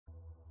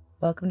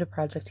Welcome to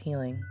Project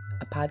Healing,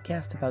 a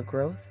podcast about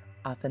growth,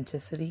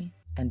 authenticity,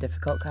 and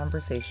difficult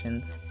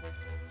conversations.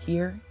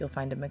 Here, you'll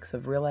find a mix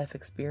of real-life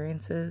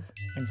experiences,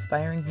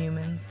 inspiring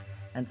humans,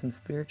 and some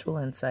spiritual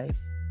insight.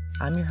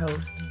 I'm your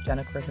host,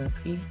 Jenna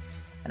Korzinski,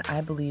 and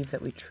I believe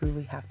that we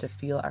truly have to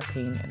feel our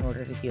pain in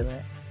order to heal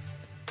it.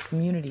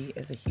 Community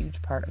is a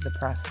huge part of the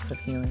process of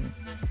healing,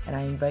 and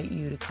I invite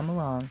you to come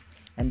along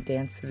and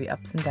dance through the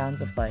ups and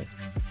downs of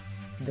life.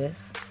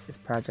 This is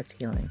Project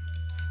Healing.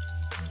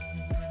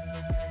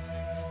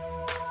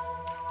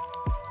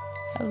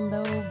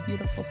 Hello,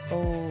 beautiful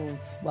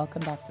souls.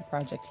 Welcome back to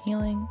Project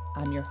Healing.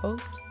 I'm your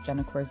host,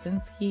 Jenna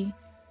Korzinski.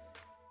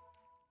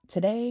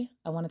 Today,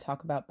 I want to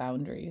talk about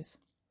boundaries.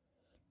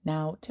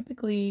 Now,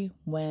 typically,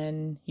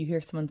 when you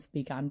hear someone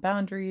speak on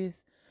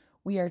boundaries,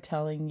 we are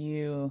telling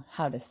you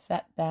how to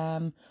set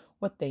them,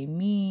 what they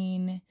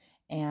mean,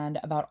 and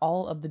about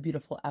all of the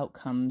beautiful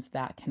outcomes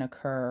that can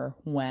occur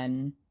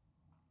when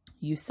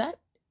you set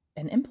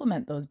and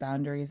implement those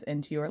boundaries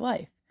into your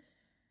life.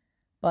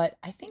 But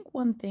I think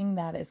one thing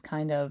that is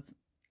kind of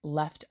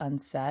left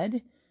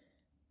unsaid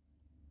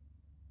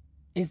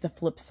is the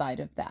flip side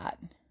of that.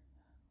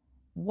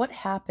 What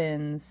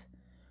happens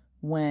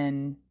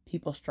when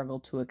people struggle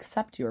to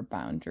accept your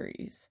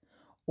boundaries,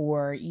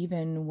 or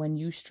even when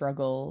you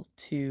struggle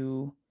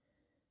to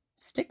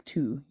stick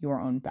to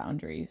your own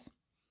boundaries?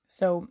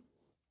 So,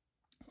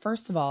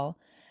 first of all,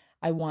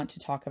 I want to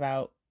talk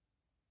about,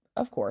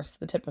 of course,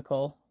 the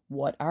typical,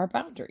 what are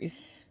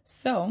boundaries?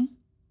 So,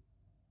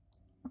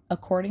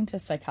 according to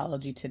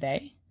Psychology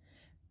Today,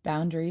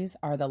 boundaries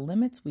are the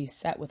limits we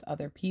set with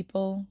other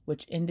people,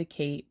 which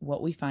indicate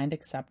what we find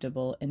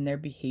acceptable in their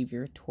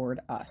behavior toward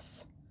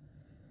us.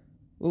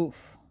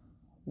 Oof,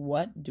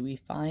 what do we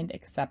find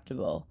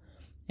acceptable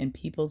in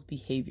people's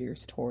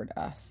behaviors toward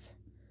us?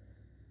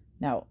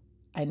 Now,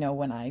 I know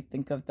when I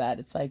think of that,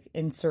 it's like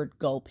insert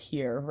gulp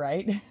here,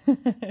 right?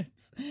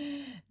 It's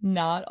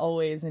not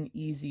always an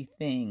easy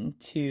thing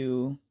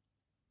to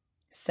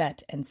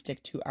set and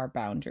stick to our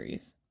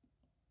boundaries.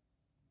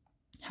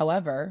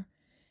 However,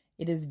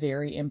 it is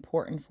very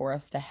important for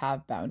us to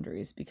have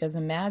boundaries, because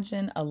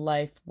imagine a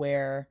life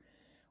where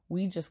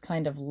we just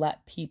kind of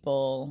let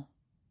people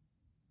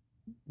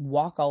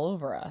walk all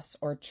over us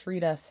or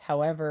treat us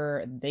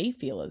however they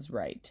feel is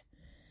right.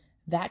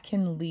 That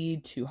can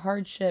lead to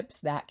hardships,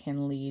 that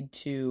can lead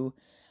to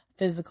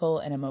physical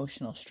and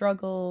emotional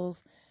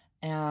struggles,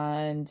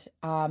 and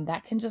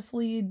that can just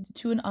lead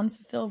to an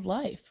unfulfilled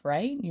life,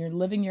 right? You're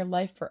living your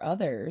life for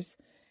others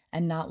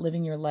and not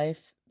living your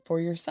life for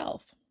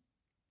yourself.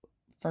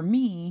 For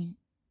me,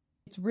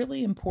 it's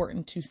really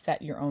important to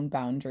set your own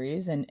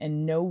boundaries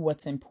and know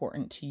what's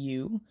important to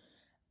you,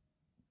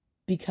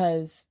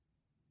 because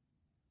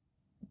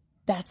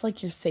that's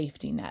like your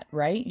safety net,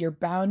 right? Your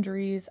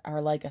boundaries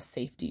are like a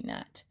safety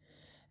net.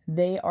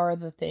 They are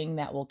the thing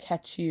that will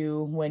catch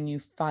you when you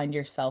find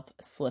yourself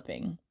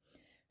slipping.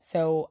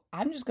 So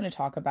I'm just going to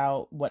talk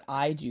about what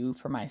I do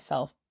for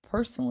myself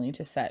personally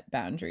to set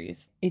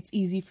boundaries. It's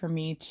easy for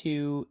me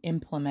to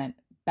implement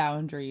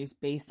boundaries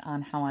based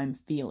on how I'm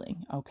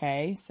feeling,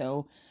 okay?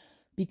 So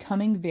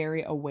becoming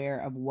very aware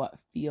of what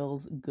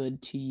feels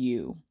good to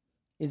you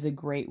is a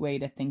great way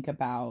to think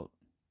about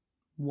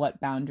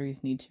what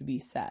boundaries need to be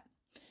set.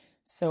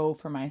 So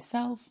for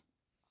myself,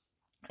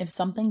 if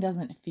something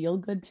doesn't feel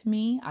good to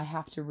me, I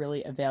have to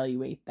really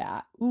evaluate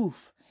that.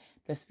 Oof,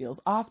 this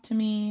feels off to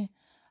me.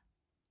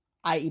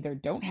 I either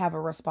don't have a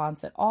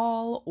response at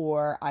all,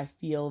 or I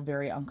feel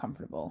very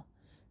uncomfortable.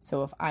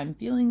 So if I'm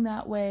feeling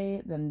that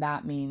way, then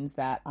that means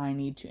that I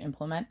need to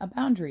implement a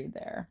boundary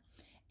there.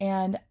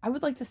 And I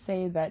would like to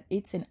say that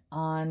it's an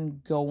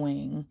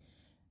ongoing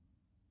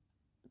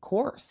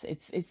course.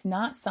 It's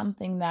not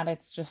something that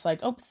it's just like,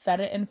 oh, set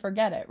it and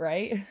forget it,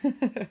 right?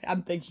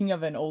 I'm thinking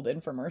of an old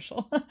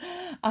infomercial.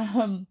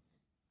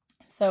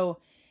 So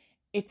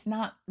it's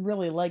not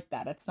really like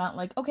that. It's not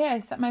like, okay, I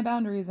set my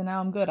boundaries and now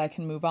I'm good, I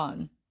can move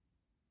on.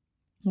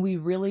 We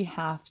really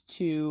have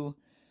to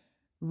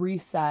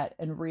reset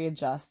and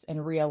readjust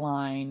and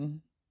realign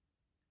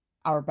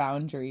our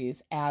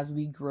boundaries as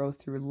we grow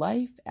through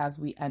life, as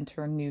we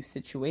enter new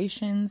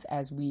situations,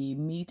 as we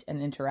meet and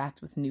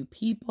interact with new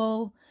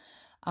people.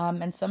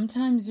 And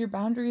sometimes your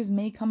boundaries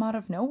may come out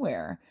of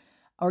nowhere,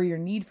 or your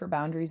need for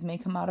boundaries may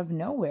come out of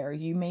nowhere.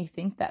 You may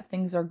think that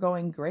things are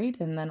going great,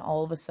 and then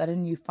all of a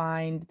sudden you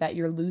find that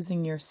you're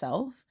losing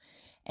yourself.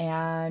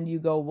 And you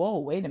go, whoa,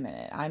 wait a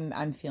minute,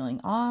 I'm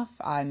feeling off,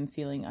 I'm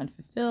feeling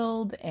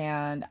unfulfilled,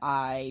 and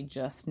I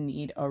just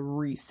need a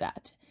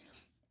reset.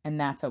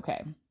 And that's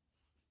okay.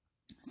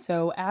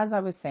 So as I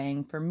was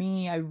saying, for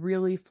me, I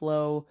really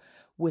flow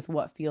with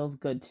what feels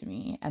good to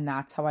me, and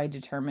that's how I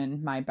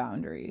determine my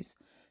boundaries.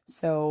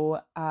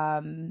 So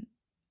I'm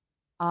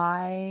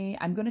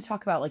going to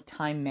talk about like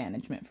time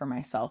management for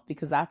myself,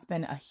 because that's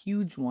been a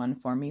huge one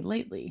for me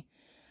lately.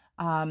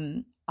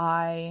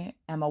 I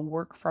am a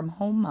work from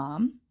home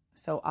mom,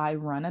 so I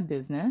run a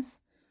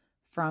business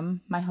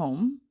from my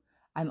home.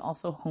 I'm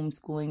also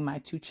homeschooling my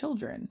 2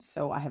 children.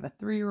 So I have a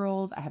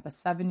 3-year-old, I have a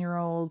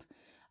 7-year-old.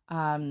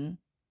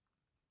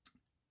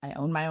 I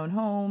own my own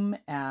home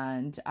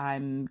and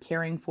I'm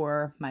caring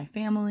for my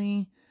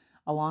family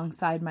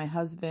alongside my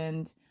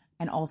husband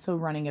and also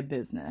running a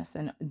business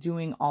and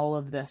doing all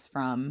of this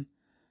from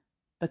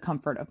the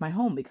comfort of my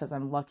home because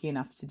I'm lucky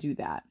enough to do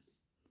that.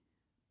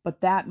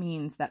 But that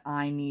means that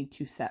I need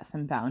to set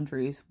some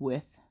boundaries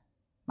with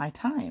my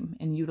time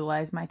and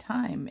utilize my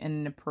time in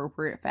an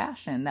appropriate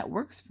fashion that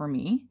works for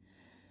me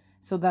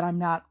so that I'm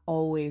not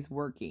always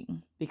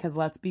working. Because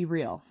let's be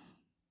real,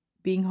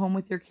 being home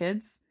with your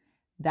kids,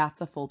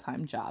 that's a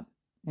full-time job.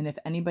 And if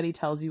anybody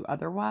tells you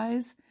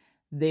otherwise,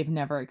 they've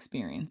never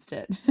experienced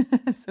it.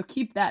 So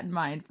keep that in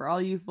mind for all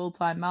you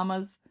full-time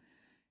mamas.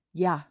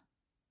 Yeah,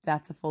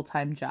 that's a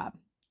full-time job.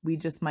 We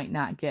just might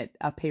not get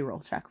a payroll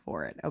check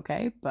for it,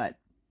 okay? But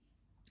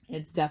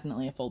it's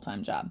definitely a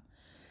full-time job.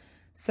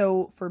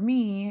 So for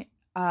me,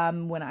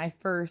 when I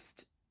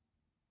first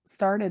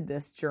started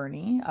this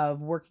journey of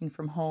working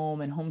from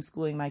home and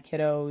homeschooling my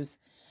kiddos,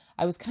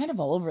 I was kind of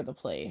all over the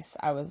place.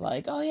 I was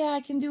like, oh yeah, I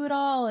can do it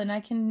all and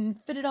I can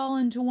fit it all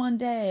into one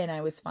day. And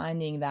I was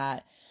finding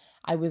that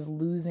I was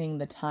losing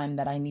the time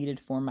that I needed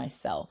for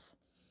myself.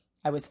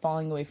 I was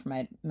falling away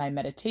from my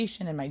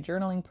meditation and my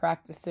journaling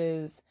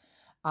practices.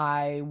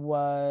 I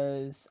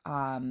was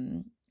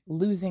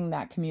losing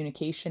that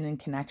communication and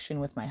connection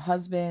with my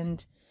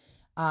husband.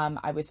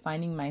 I was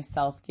finding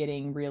myself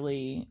getting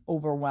really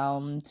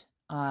overwhelmed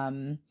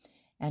and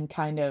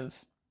kind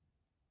of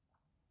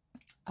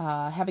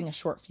having a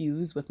short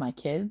fuse with my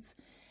kids.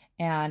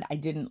 And I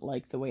didn't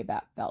like the way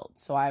that felt.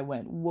 So I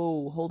went,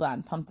 whoa, hold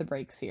on, pump the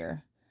brakes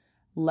here.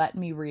 Let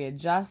me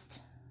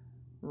readjust,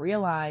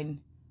 realign,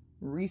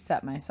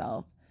 reset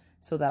myself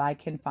so that I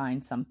can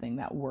find something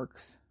that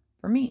works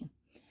for me.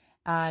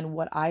 And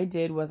what I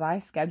did was I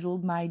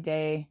scheduled my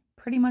day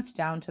pretty much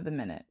down to the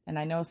minute. And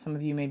I know some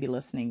of you may be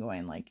listening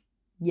going like,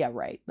 yeah,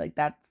 right. Like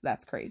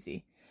that's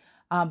crazy.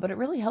 But it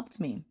really helped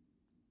me.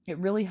 It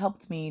really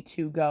helped me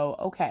to go,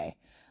 okay,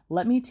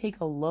 let me take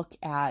a look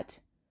at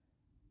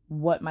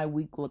what my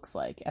week looks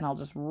like. And I'll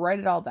just write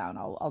it all down.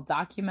 I'll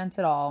document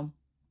it all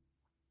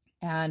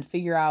and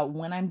figure out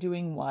when I'm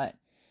doing what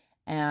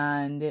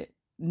and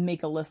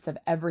make a list of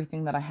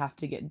everything that I have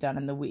to get done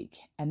in the week.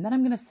 And then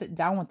I'm going to sit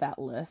down with that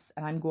list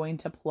and I'm going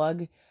to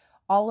plug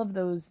all of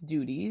those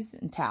duties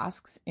and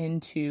tasks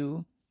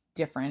into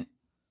different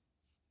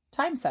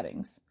time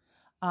settings.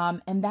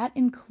 And that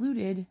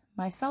included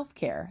my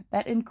self-care.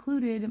 That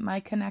included my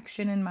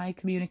connection and my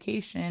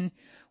communication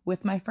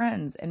with my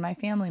friends and my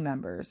family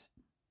members.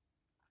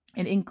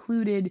 It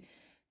included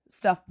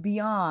stuff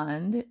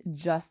beyond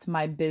just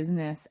my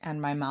business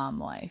and my mom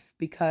life,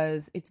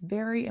 because it's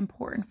very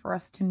important for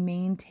us to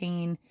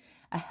maintain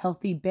a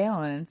healthy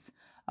balance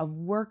of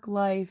work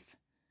life,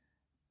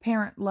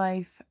 parent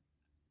life,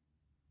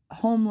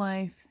 home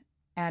life,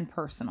 and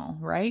personal,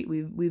 right?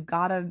 We've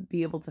got to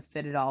be able to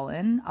fit it all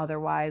in.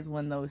 Otherwise,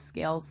 when those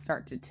scales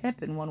start to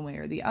tip in one way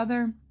or the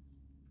other,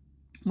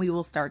 we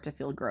will start to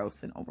feel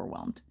gross and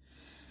overwhelmed.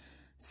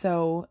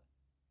 So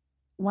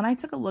when I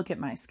took a look at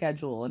my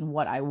schedule and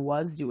what I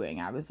was doing,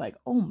 I was like,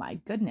 oh my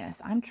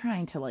goodness, I'm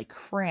trying to like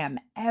cram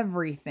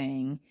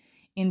everything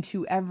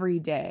into every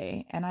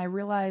day. And I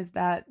realized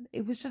that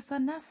it was just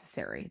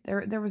unnecessary.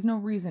 There was no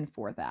reason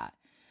for that.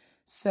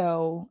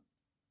 So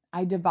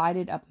I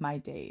divided up my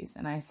days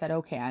and I said,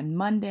 okay, on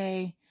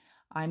Monday,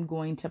 I'm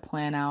going to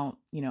plan out,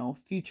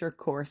 future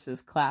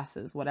courses,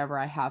 classes, whatever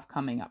I have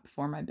coming up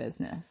for my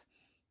business.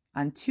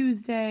 On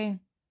Tuesday,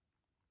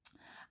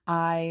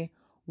 I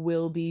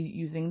will be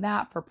using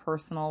that for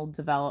personal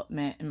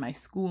development in my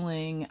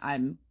schooling.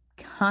 I'm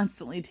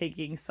constantly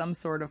taking some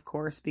sort of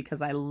course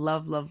because I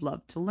love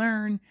to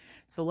learn.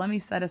 So let me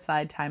set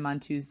aside time on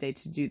Tuesday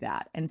to do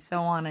that, and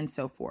so on and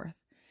so forth.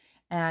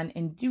 And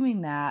in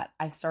doing that,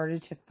 I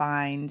started to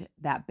find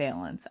that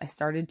balance. I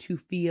started to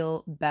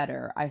feel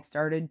better. I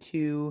started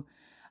to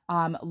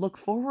look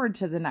forward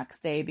to the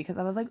next day because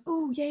I was like,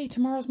 oh, yay,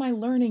 tomorrow's my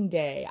learning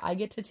day. I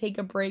get to take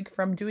a break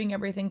from doing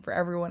everything for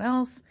everyone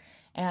else,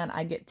 and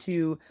I get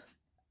to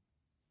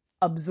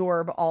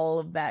absorb all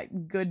of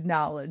that good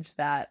knowledge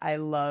that I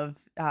love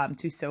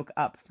to soak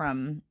up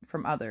from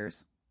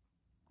others.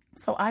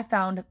 So I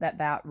found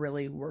that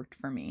really worked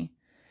for me.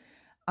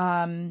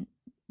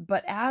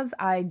 But as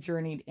I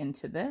journeyed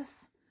into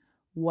this,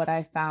 what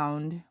I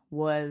found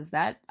was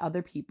that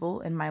other people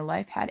in my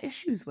life had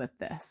issues with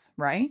this,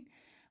 right?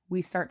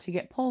 We start to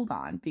get pulled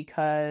on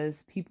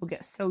because people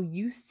get so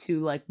used to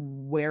like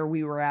where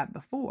we were at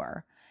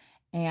before.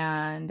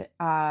 And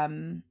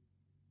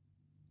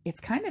it's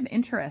kind of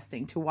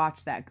interesting to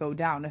watch that go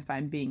down, if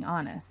I'm being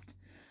honest.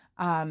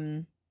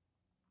 I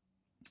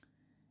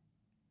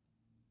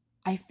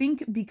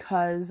think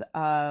because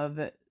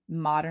of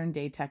modern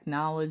day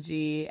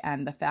technology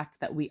and the fact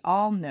that we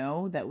all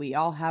know that we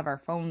all have our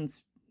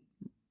phones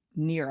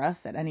near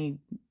us at any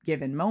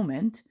given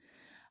moment,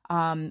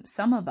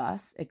 some of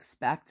us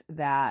expect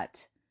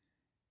that,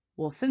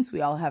 well, since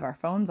we all have our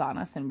phones on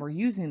us and we're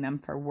using them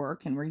for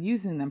work and we're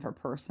using them for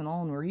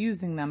personal and we're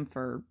using them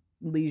for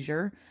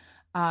leisure,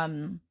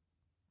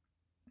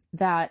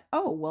 that,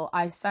 oh, well,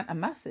 I sent a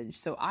message,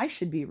 so I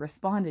should be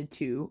responded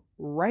to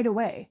right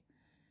away.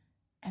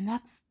 And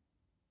that's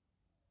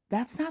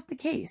not the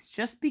case.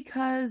 Just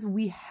because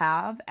we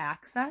have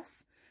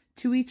access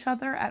to each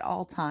other at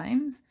all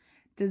times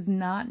does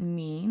not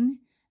mean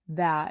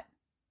that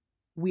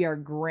we are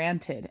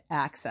granted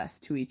access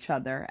to each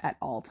other at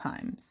all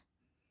times.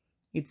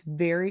 It's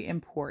very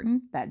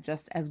important that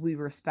just as we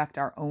respect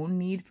our own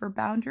need for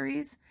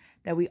boundaries,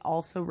 that we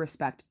also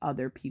respect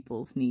other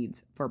people's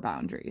needs for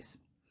boundaries.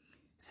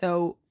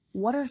 So,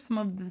 what are some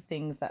of the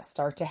things that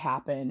start to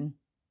happen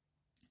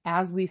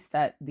as we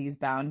set these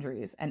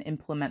boundaries and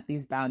implement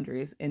these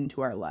boundaries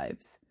into our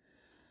lives?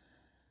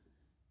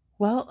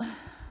 Well,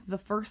 the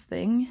first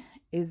thing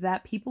is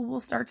that people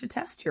will start to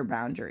test your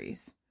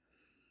boundaries.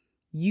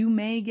 You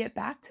may get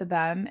back to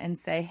them and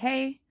say,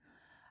 hey,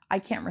 I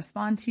can't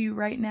respond to you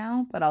right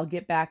now, but I'll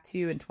get back to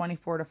you in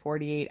 24 to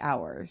 48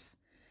 hours.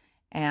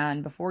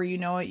 And before you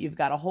know it, you've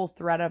got a whole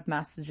thread of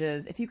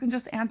messages. If you can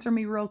just answer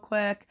me real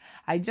quick,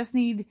 I just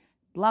need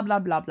blah, blah,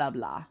 blah, blah,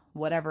 blah,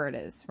 whatever it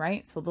is,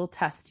 right? So they'll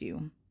test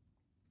you.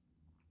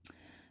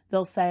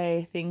 They'll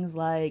say things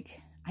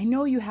like, I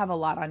know you have a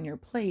lot on your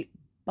plate,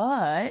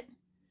 but,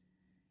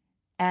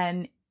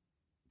 and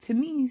to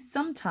me,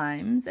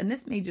 sometimes, and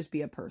this may just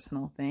be a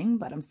personal thing,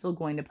 but I'm still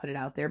going to put it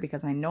out there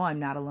because I know I'm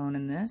not alone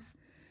in this.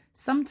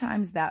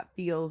 Sometimes that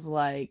feels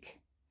like,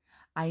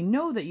 I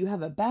know that you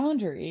have a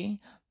boundary,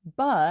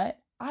 but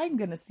I'm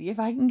going to see if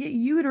I can get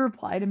you to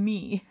reply to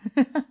me.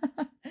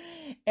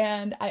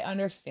 And I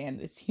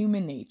understand it's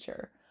human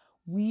nature.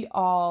 We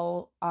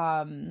all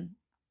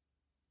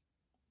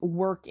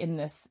work in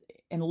this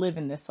and live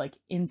in this like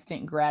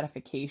instant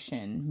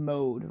gratification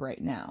mode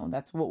right now.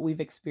 That's what we've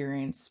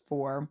experienced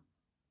for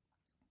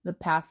the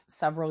past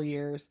several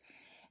years.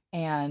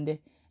 And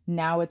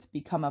now it's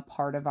become a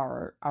part of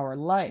our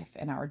life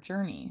and our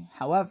journey.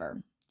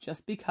 However,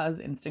 just because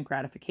instant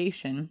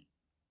gratification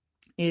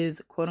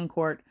is quote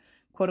unquote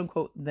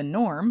the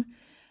norm,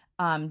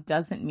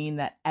 doesn't mean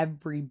that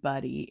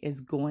everybody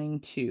is going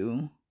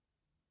to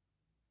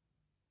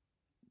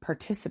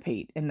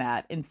participate in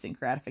that instant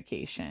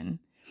gratification.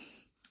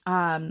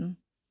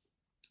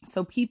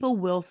 So people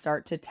will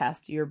start to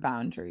test your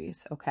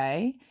boundaries,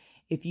 okay?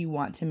 If you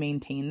want to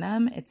maintain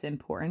them, it's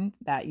important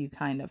that you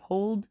kind of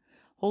hold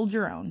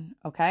your own,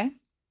 okay?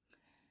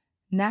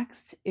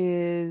 Next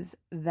is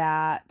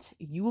that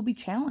you will be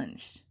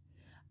challenged.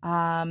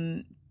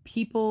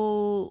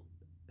 People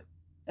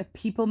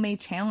may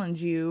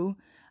challenge you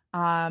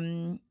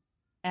and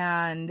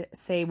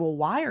say, well,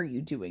 why are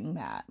you doing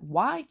that?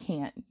 Why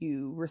can't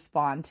you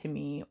respond to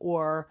me?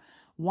 Or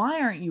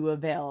why aren't you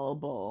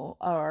available?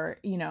 Or,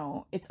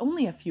 it's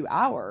only a few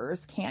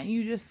hours. Can't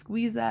you just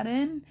squeeze that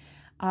in?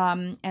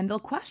 And they'll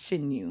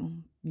question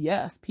you.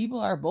 Yes, people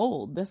are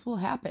bold. This will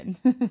happen.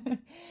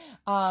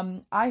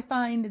 I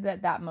find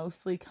that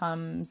mostly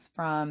comes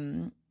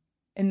from,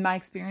 in my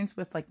experience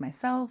with like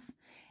myself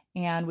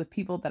and with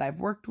people that I've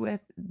worked with,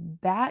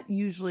 that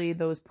usually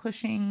those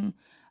pushing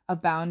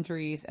of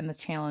boundaries and the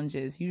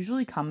challenges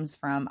usually comes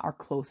from our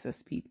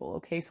closest people.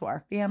 Okay, so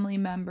our family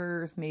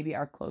members, maybe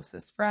our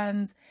closest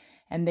friends,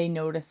 and they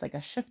notice like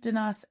a shift in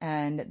us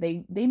and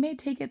they may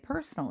take it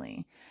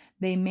personally.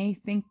 They may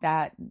think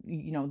that,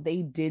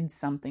 they did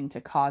something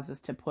to cause us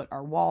to put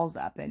our walls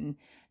up, and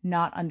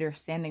not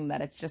understanding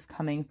that it's just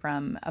coming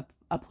from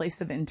a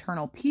place of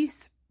internal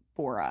peace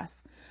for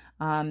us,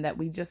 that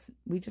we just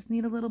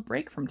need a little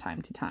break from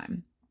time to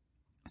time.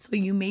 So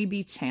you may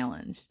be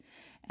challenged.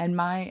 And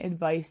my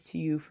advice to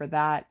you for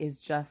that is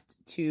just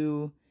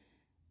to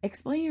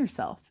explain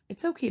yourself.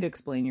 It's okay to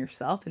explain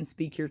yourself and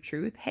speak your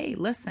truth. Hey,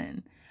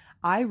 listen,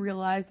 I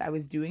realized I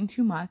was doing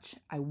too much.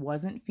 I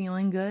wasn't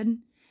feeling good.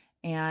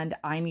 And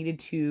I needed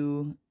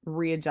to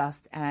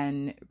readjust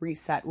and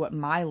reset what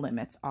my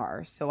limits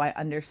are. So I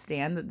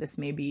understand that this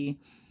may be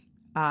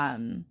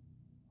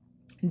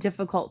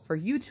difficult for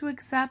you to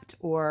accept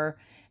or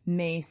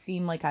may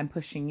seem like I'm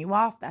pushing you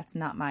off. That's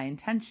not my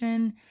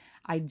intention.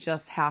 I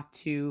just have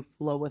to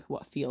flow with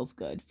what feels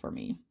good for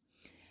me.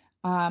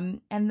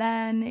 And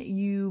then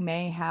you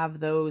may have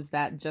those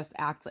that just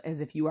act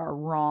as if you are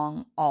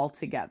wrong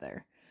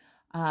altogether.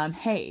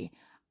 Hey,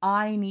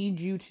 I need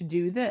you to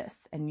do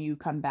this. And you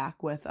come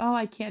back with, oh,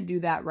 I can't do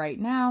that right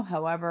now.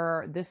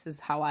 However, this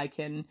is how I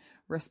can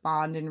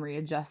respond and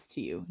readjust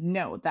to you.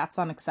 No, that's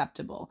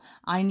unacceptable.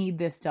 I need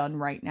this done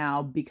right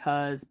now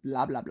because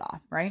blah, blah, blah,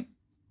 right?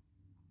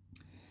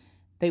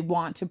 They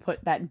want to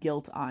put that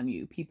guilt on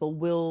you. People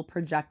will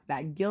project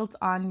that guilt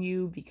on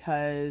you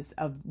because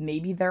of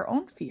maybe their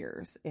own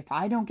fears. If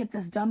I don't get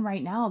this done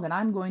right now, then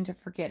I'm going to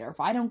forget. Or if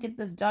I don't get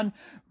this done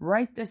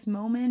right this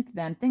moment,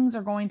 then things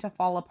are going to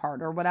fall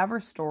apart, or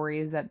whatever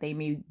stories that they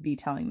may be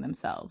telling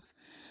themselves.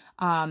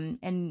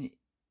 And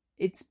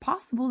it's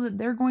possible that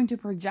they're going to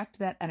project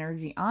that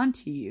energy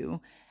onto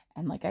you.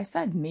 And like I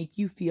said, make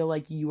you feel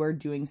like you are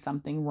doing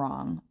something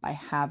wrong by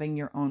having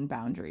your own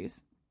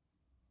boundaries.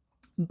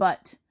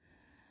 But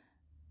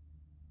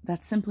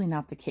that's simply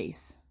not the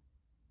case.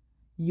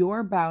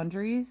 Your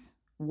boundaries,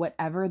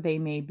 whatever they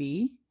may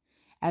be,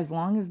 as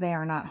long as they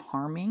are not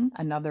harming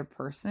another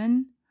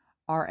person,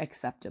 are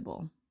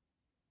acceptable.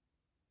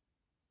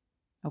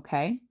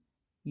 Okay?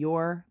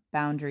 Your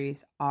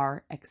boundaries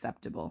are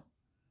acceptable.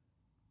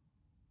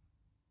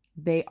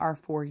 They are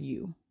for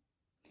you.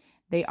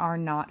 They are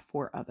not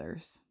for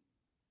others.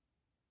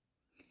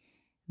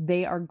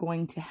 They are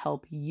going to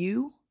help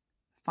you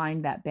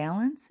find that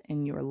balance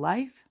in your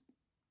life.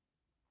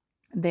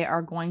 They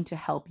are going to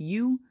help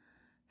you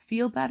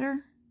feel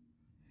better.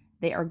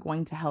 They are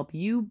going to help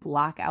you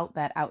block out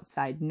that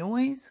outside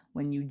noise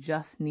when you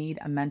just need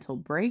a mental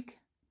break.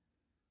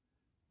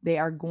 They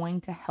are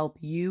going to help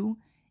you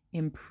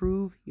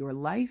improve your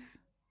life.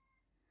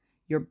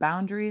 Your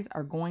boundaries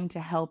are going to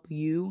help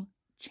you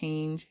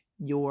change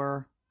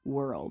your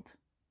world.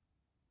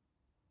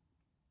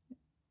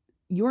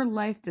 Your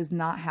life does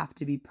not have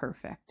to be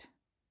perfect,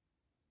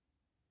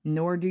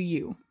 nor do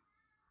you.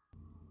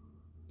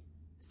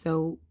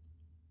 So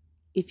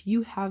if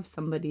you have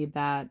somebody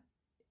that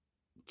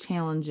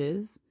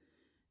challenges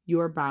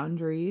your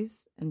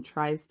boundaries and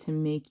tries to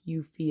make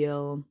you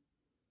feel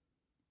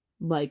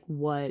like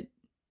what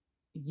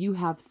you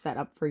have set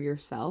up for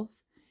yourself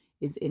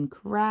is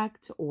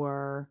incorrect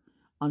or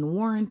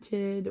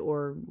unwarranted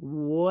or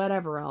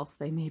whatever else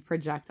they may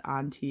project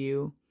onto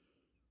you,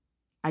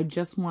 I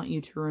just want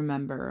you to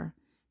remember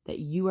that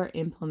you are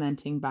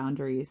implementing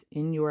boundaries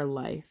in your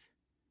life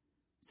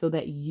so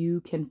that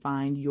you can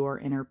find your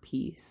inner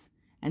peace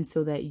and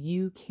so that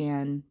you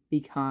can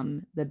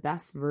become the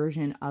best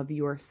version of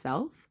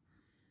yourself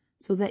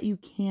so that you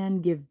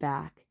can give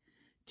back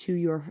to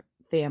your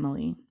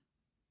family.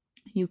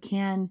 You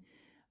can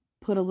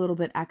put a little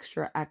bit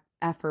extra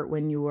effort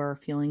when you are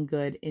feeling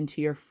good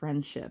into your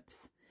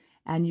friendships,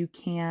 and you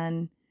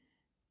can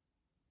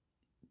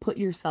put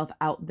yourself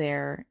out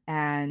there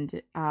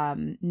and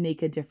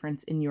make a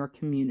difference in your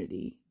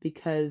community.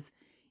 Because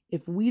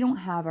if we don't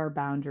have our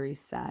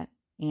boundaries set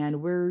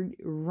and we're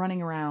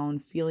running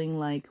around feeling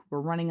like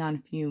we're running on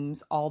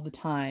fumes all the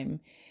time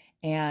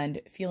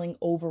and feeling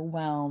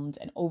overwhelmed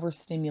and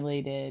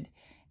overstimulated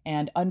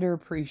and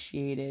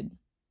underappreciated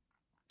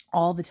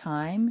all the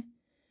time,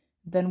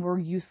 then we're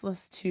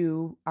useless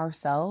to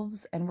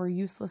ourselves and we're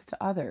useless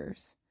to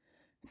others.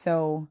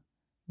 So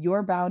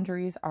your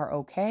boundaries are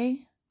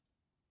okay.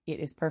 It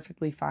is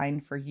perfectly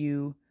fine for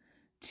you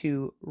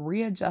to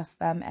readjust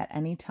them at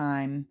any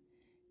time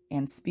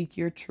and speak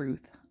your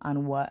truth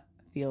on what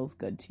feels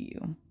good to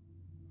you.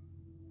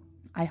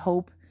 I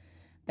hope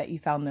that you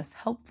found this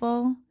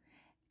helpful,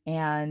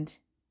 and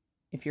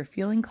if you're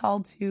feeling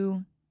called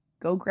to,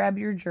 go grab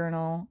your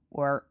journal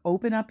or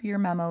open up your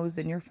memos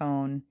in your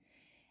phone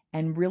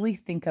and really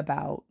think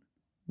about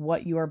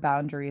what your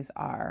boundaries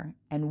are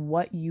and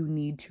what you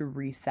need to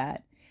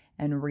reset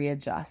and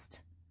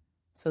readjust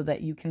so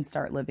that you can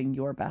start living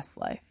your best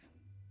life.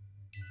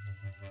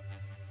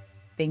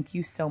 Thank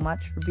you so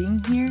much for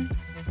being here,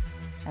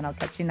 and I'll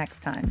catch you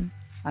next time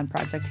on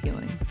Project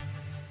Healing.